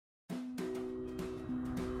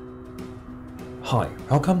Hi,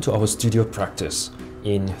 welcome to our studio practice.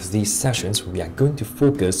 In these sessions, we are going to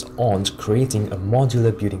focus on creating a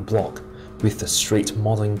modular building block with a straight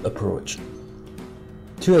modeling approach.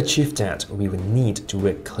 To achieve that, we will need to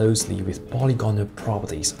work closely with polygonal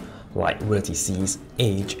properties like vertices,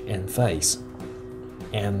 edge, and face.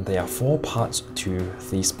 And there are 4 parts to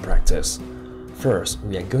this practice. First,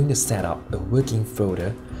 we are going to set up a working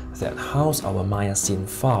folder that houses our Maya scene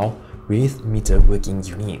file with meter working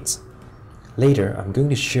units. Later, I'm going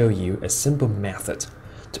to show you a simple method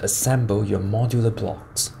to assemble your modular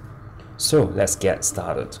blocks. So let's get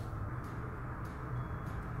started.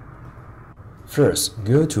 First,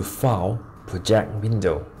 go to File, Project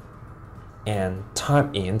window, and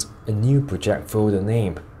type in a new project folder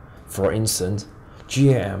name, for instance,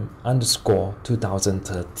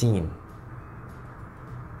 GAM_2013.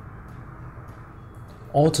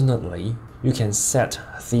 Alternately, you can set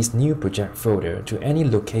this new project folder to any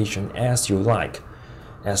location as you like,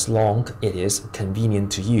 as long as it is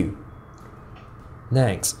convenient to you.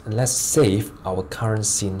 Next, let's save our current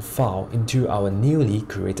scene file into our newly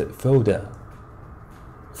created folder.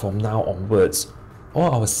 From now onwards,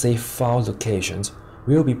 all our saved file locations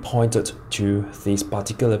will be pointed to this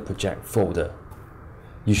particular project folder.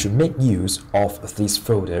 You should make use of this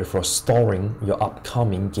folder for storing your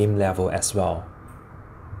upcoming game level as well.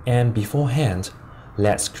 And beforehand,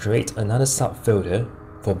 let's create another subfolder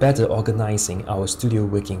for better organizing our studio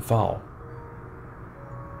working file.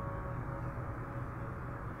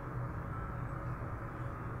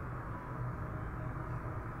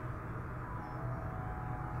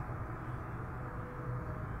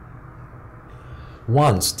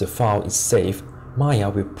 Once the file is saved, Maya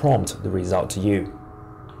will prompt the result to you.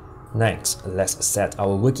 Next, let's set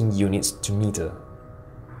our working units to meter.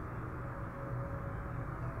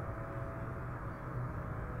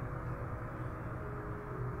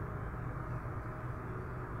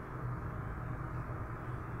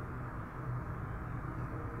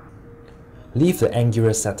 Leave the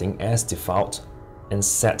angular setting as default and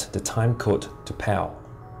set the time code to PAL.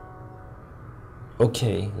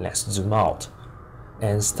 Okay, let's zoom out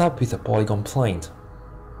and start with a polygon plane.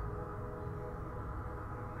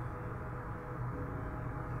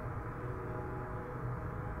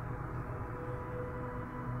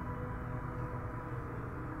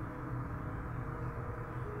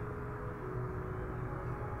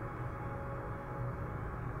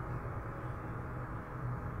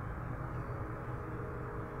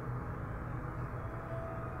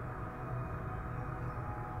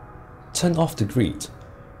 Turn off the grid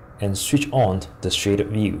and switch on the shaded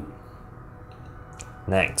view.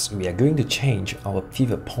 Next, we are going to change our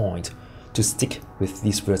pivot point to stick with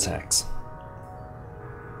this vertex.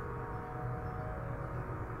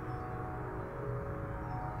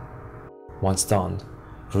 Once done,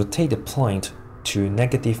 rotate the plane to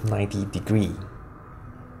 -90 degrees.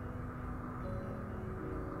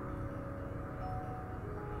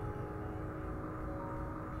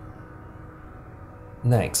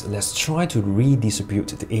 Next, let's try to redistribute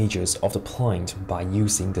the edges of the plane by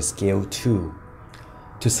using the Scale tool.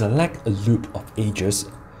 To select a loop of edges,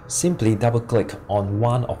 simply double-click on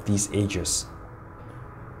one of these edges.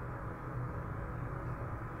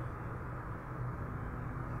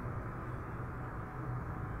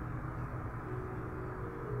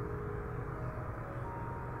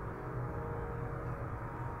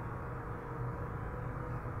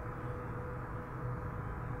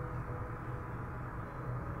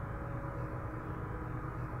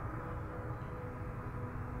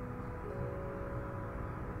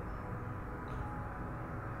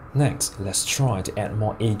 Next, let's try to add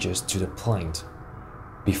more edges to the plane.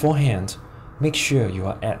 Beforehand, make sure you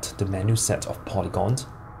are at the menu set of polygons.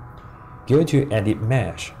 Go to Edit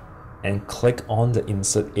Mesh and click on the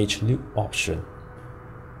Insert Edge Loop option.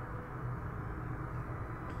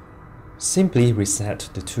 Simply reset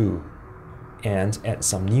the tool and add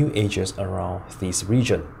some new edges around this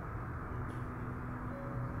region.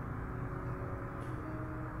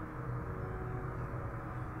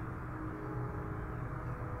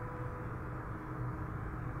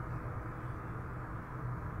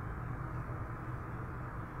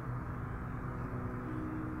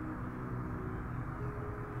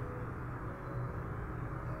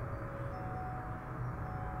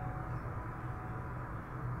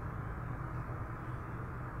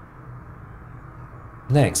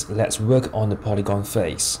 Next, let's work on the polygon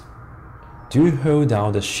face. Do hold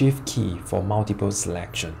down the Shift key for multiple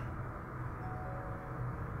selection.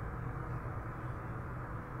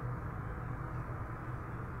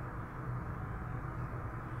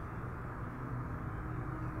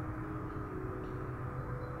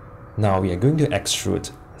 Now we are going to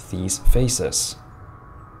extrude these faces.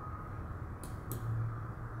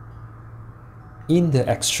 In the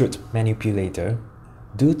Extrude manipulator,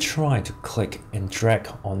 do try to click and drag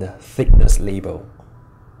on the thickness label.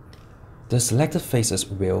 The selected faces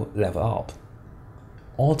will level up.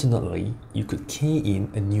 Alternately, you could key in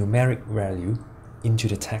a numeric value into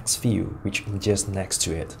the text field which is just next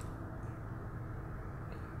to it.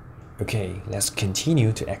 Okay, let's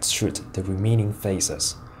continue to extrude the remaining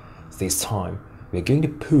faces. This time, we're going to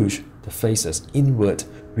push the faces inward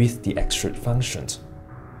with the extrude function.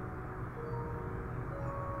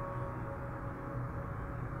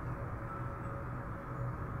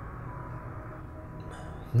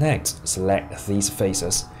 Next, select these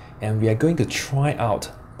faces and we are going to try out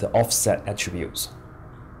the offset attributes.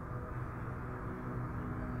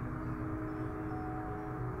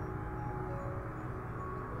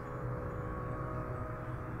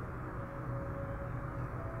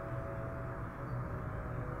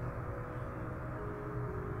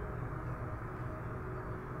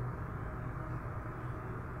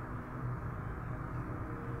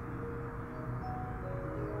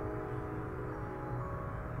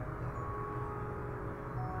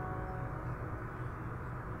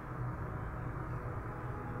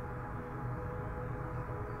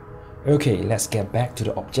 Okay, let's get back to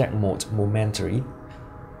the object mode momentarily.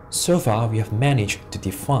 So far, we have managed to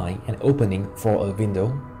define an opening for a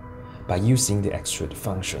window by using the extrude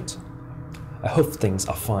function. I hope things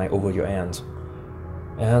are fine over your end.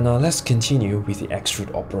 And let's continue with the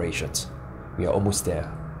extrude operations. We are almost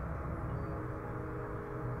there.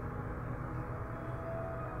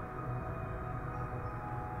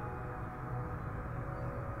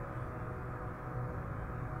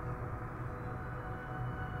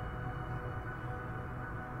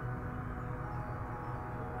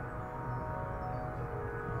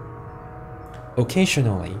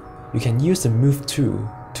 Occasionally, you can use the Move tool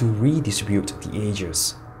to redistribute the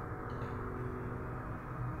edges.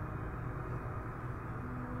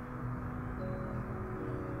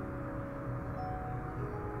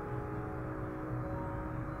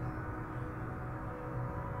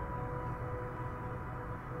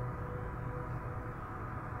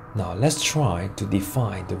 Now let's try to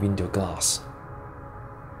define the window glass.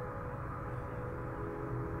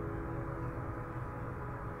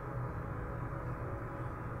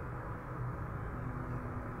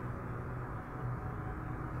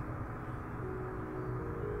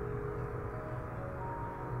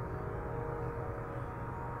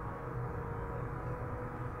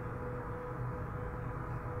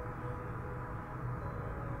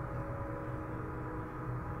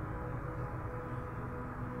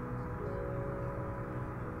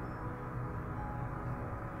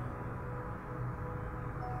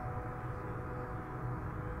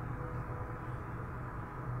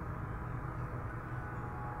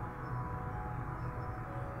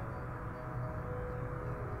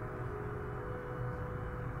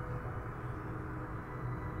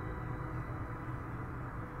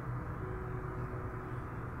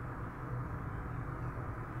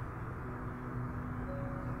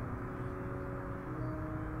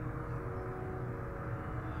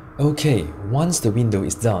 Okay, once the window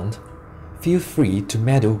is done, feel free to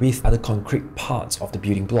meddle with other concrete parts of the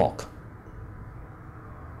building block.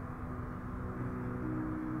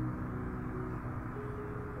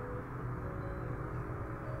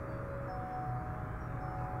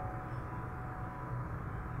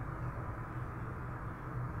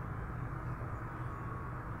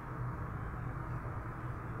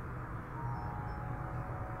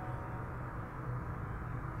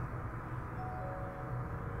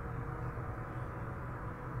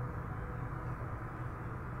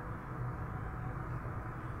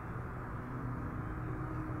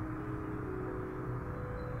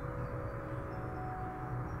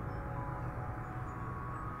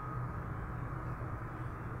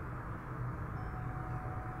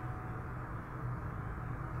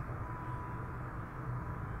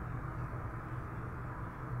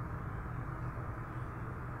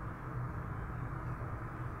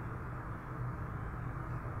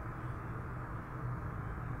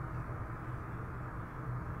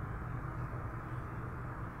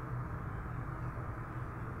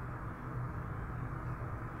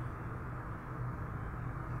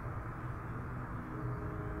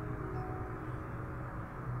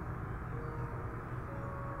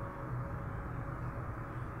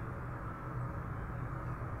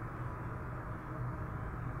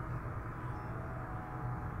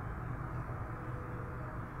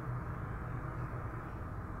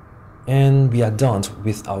 And we are done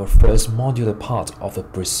with our first modular part of the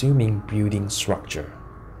presuming building structure.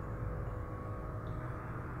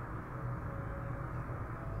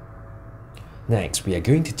 Next, we are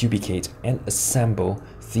going to duplicate and assemble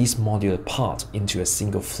this modular part into a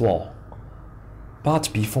single floor.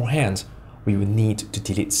 But beforehand, we will need to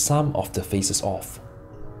delete some of the faces off.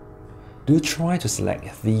 Do try to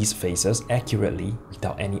select these faces accurately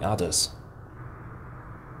without any others.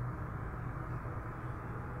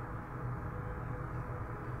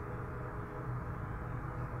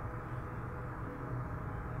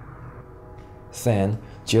 Then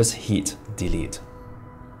just hit delete.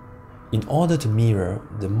 In order to mirror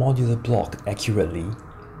the modular block accurately,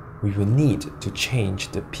 we will need to change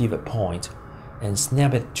the pivot point and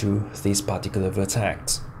snap it to this particular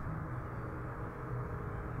vertex.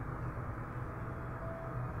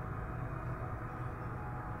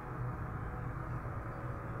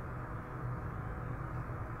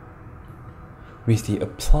 With the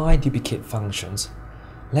apply duplicate functions,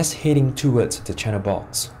 let's heading towards the channel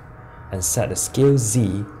box and set the scale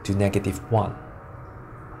Z to -1.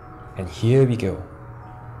 And here we go.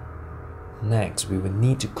 Next, we will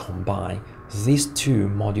need to combine these two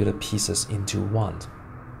modular pieces into one.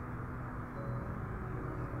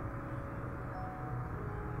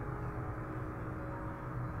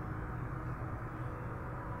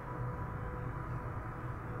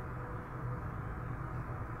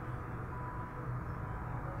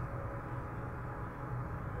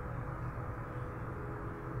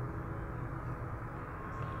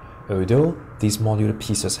 Although these modular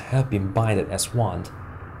pieces have been binded as one,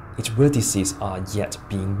 its vertices are yet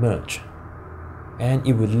being merged, and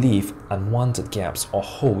it will leave unwanted gaps or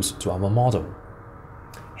holes to our model.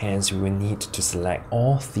 Hence, we will need to select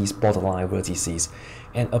all these borderline vertices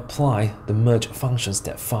and apply the merge functions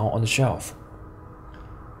that found on the shelf.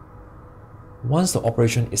 Once the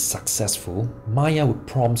operation is successful, Maya will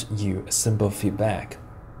prompt you a simple feedback.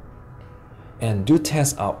 And do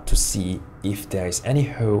test out to see if there is any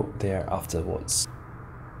hole there afterwards.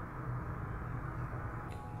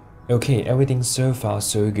 Okay, everything so far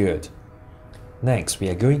so good. Next, we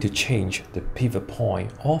are going to change the pivot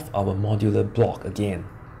point of our modular block again.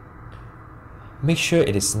 Make sure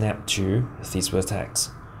it is snapped to this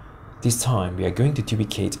vertex. This time, we are going to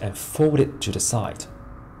duplicate and fold it to the side.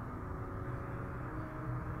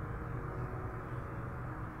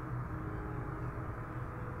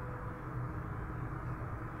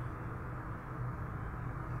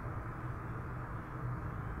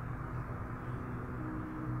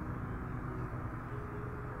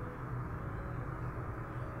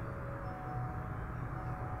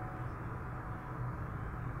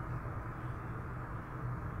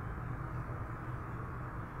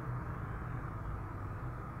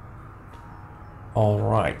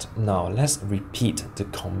 Alright, now let's repeat the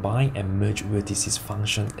combine and merge vertices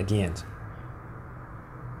function again.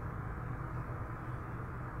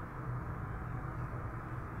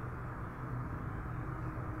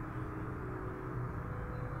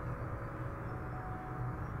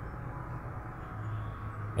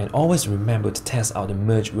 And always remember to test out the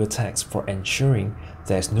merge vertex for ensuring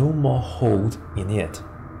there is no more hole in it.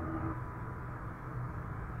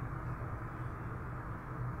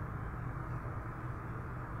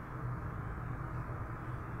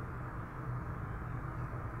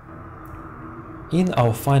 In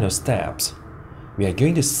our final steps, we are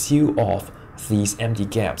going to seal off these empty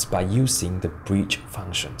gaps by using the bridge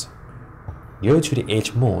function. Go to the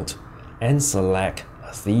edge mode and select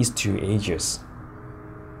these two edges.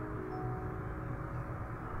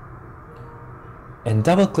 And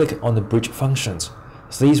double click on the bridge function.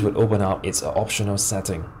 This will open up its optional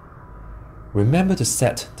setting. Remember to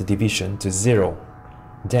set the division to 0.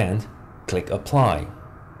 Then click apply.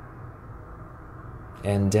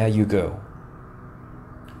 And there you go.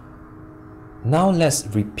 Now let's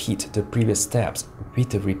repeat the previous steps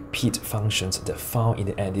with the repeat functions that found in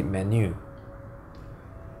the edit menu.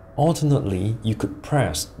 Alternately, you could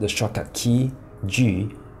press the shortcut key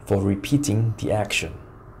G for repeating the action.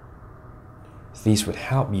 This would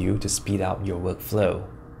help you to speed up your workflow.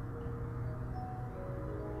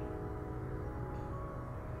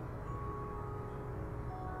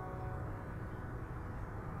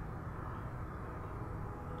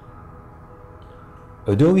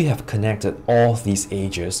 Although we have connected all these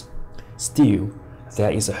edges, still there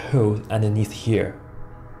is a hole underneath here.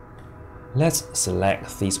 Let's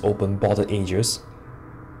select these open border edges.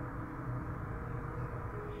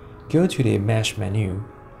 Go to the Mesh menu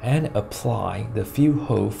and apply the Fill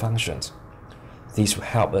Hole function. This will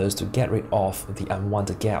help us to get rid of the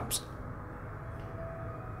unwanted gaps.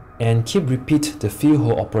 And keep repeat the Fill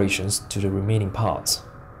Hole operations to the remaining parts.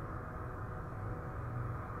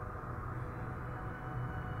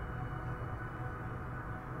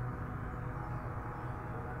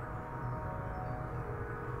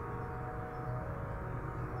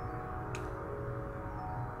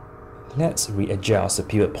 Let's readjust the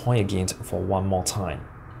pivot point again for one more time.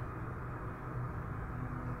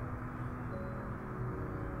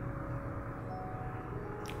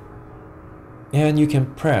 And you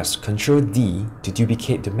can press Ctrl D to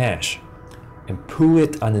duplicate the mesh and pull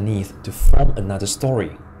it underneath to form another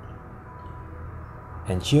story.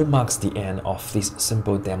 And here marks the end of this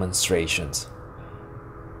simple demonstration.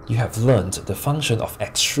 You have learned the function of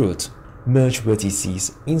extrude, merge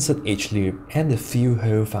vertices, insert edge loop, and the fill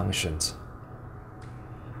hole functions.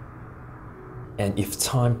 And if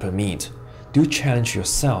time permits, do challenge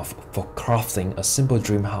yourself for crafting a simple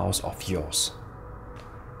dream house of yours.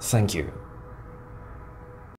 Thank you.